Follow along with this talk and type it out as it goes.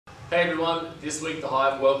Hey everyone, this week The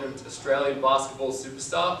Hive welcomed Australian basketball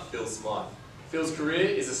superstar Phil Smythe. Phil's career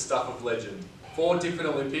is a stuff of legend. 4 different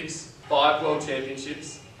Olympics, 5 World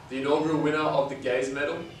Championships, the inaugural winner of the Gaze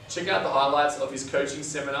Medal. Check out the highlights of his coaching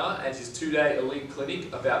seminar and his 2-day elite clinic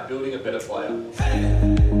about building a better player.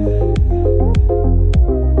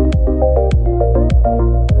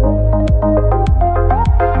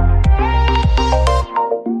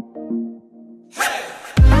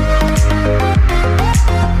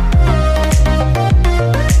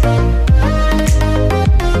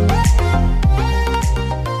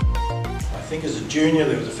 I think as a junior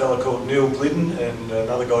there was a fellow called Neil Glidden and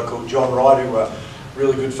another guy called John Wright who were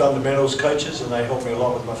really good fundamentals coaches, and they helped me a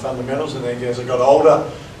lot with my fundamentals. And then as I got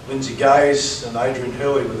older, Lindsay Gaze and Adrian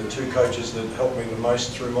Hurley were the 2 coaches that helped me the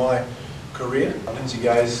most through my career. Lindsay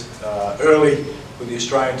Gaze early with the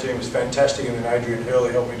Australian team was fantastic, and then Adrian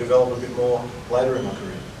Hurley helped me develop a bit more later in my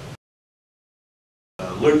career.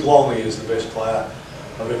 Luke Longley is the best player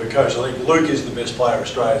I've ever coached. I think Luke is the best player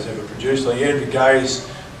Australia's ever produced. Like Andrew Gaze,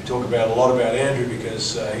 we talk a lot about Andrew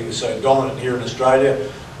because he was so dominant here in Australia.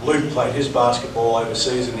 Luke played his basketball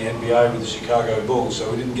overseas in the NBA with the Chicago Bulls, so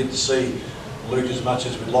we didn't get to see Luke as much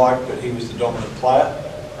as we'd like, but he was the dominant player.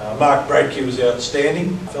 Mark Bradke was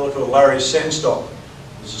outstanding. A fellow called Larry Senstock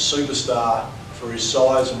was a superstar for his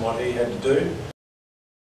size and what he had to do.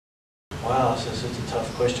 Wow, it's a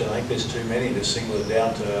tough question. I think there's too many to single it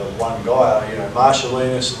down to one guy. You know,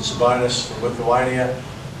 Marshalinas and Sabonis from Lithuania,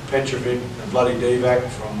 Petrovic and bloody Divac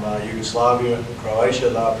from Yugoslavia, Croatia,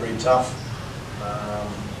 they were pretty tough.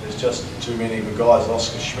 There's just too many of the guys.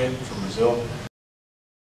 Oscar Schmidt from Brazil.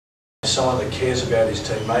 Someone that cares about his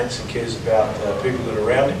teammates and cares about people that are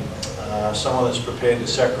around him. Someone that's prepared to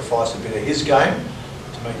sacrifice a bit of his game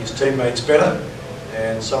to make his teammates better,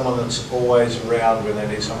 and someone that's always around when they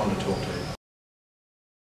need someone to talk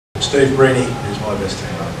to. Steve Brini is my best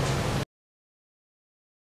teammate.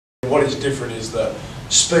 What is different is the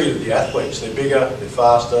speed of the athletes. They're bigger, they're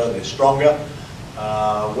faster, they're stronger.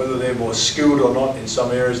 Whether they're more skilled or not in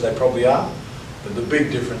some areas, they probably are. But the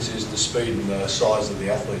big difference is the speed and the size of the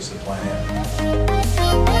athletes that play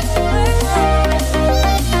out.